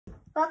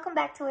Welcome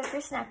back to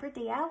Whippersnapper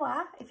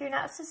DIY. If you're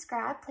not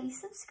subscribed, please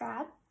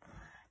subscribe.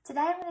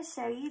 Today I'm going to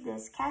show you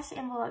this cash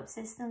envelope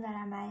system that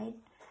I made.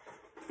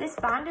 This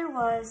binder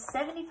was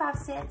 75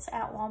 cents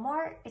at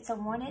Walmart. It's a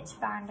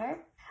 1-inch binder.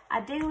 I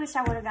do wish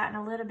I would have gotten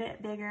a little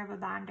bit bigger of a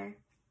binder.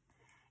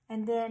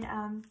 And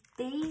then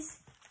these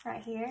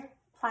right here,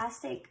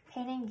 plastic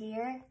pin and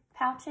gear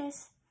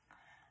pouches.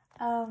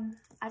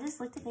 I just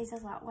looked at these, I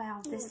was like,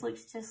 wow, this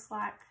looks just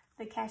like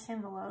the cash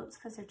envelopes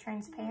because they're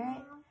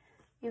transparent.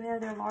 Even though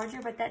they're larger,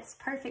 but that's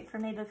perfect for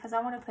me because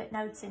I want to put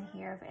notes in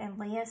here and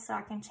lists so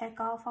I can check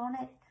off on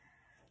it.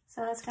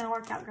 So that's going to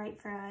work out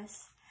great for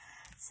us.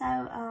 So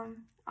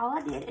all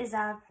I did is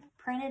I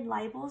printed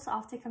labels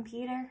off the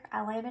computer.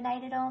 I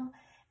laminated them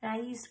and I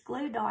used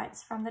glue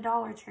dots from the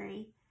Dollar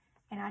Tree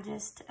and I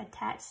just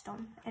attached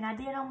them. And I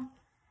did them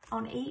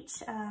on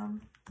each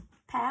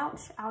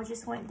pouch. I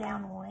just went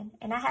down one.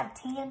 And I have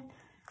 10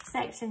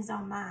 sections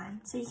on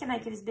mine. So you can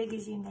make it as big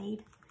as you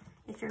need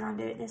if you're going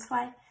to do it this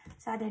way.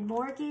 So I did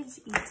mortgage,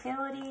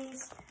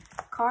 utilities,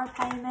 car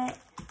payment,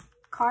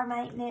 car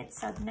maintenance.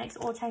 So the next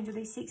oil change will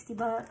be 60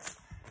 bucks.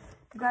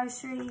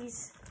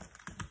 Groceries,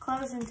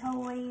 clothes and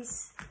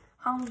toys,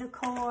 home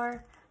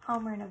decor,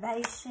 home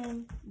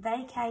renovation,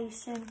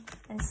 vacation,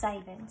 and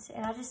savings.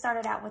 And I just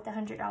started out with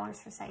 $100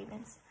 for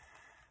savings.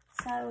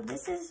 So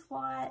this is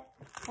what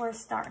we're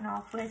starting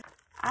off with.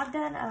 I've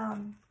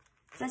done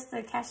just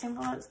the cash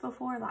envelopes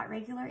before, like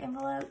regular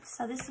envelopes.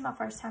 So this is my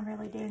first time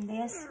really doing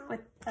this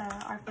with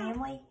our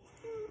family.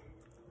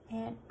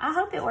 And I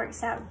hope it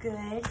works out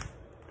good.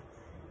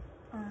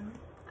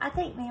 I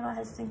think me and my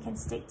husband can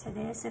stick to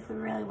this if we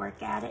really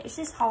work at it. It's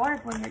just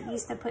hard when you're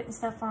used to putting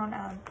stuff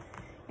on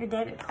your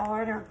debit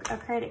card or a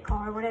credit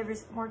card,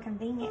 whatever's more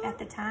convenient at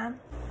the time.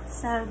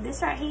 So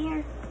this right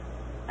here,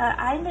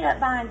 I ended up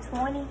buying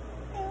 20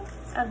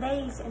 of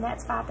these, and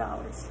that's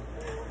 $5.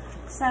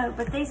 So,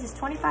 but these is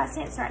 25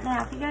 cents right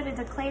now. If you go to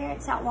the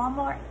clearance at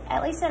Walmart,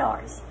 at least at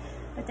ours,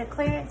 but the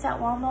clearance at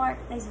Walmart,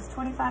 these is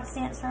 25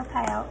 cents for a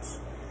pouch.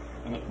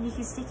 And you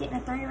can stick it in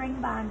a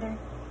 3-ring binder.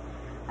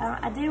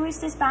 I do wish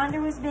this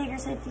binder was bigger,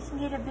 so if you can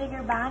get a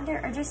bigger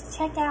binder, or just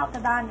check out the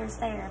binders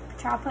there.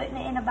 Try putting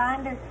it in a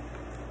binder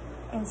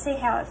and see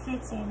how it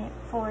fits in it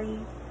for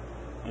you.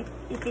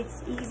 If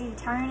it's easy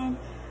turning.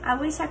 I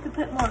wish I could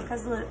put more,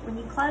 because look, when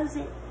you close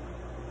it,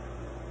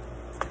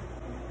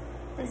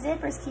 the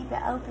zippers keep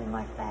it open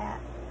like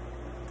that.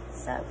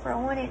 So for a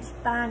 1-inch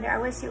binder, I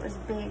wish it was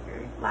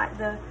bigger. Like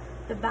the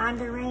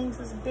binder rings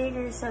was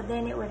bigger, so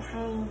then it would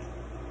hang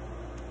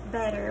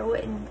better. It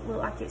wouldn't look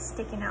like it's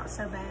sticking out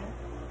so bad.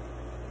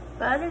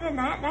 But other than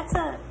that, that's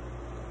a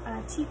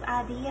cheap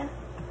idea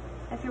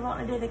if you're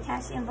wanting to do the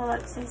cash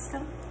envelope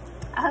system.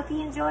 I hope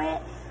you enjoy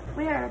it.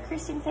 We are a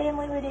Christian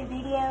family. We do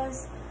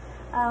videos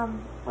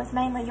with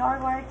mainly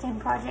yard work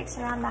and projects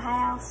around the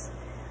house.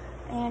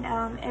 And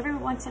every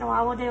once in a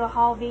while we'll do a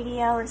haul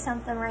video or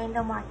something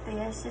random like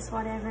this, just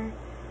whatever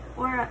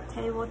we're up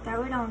to, we'll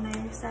throw it on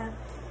there. So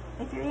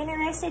if you're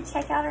interested,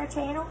 check out our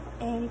channel,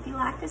 and if you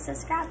like us,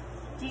 subscribe.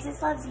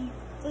 Jesus loves you.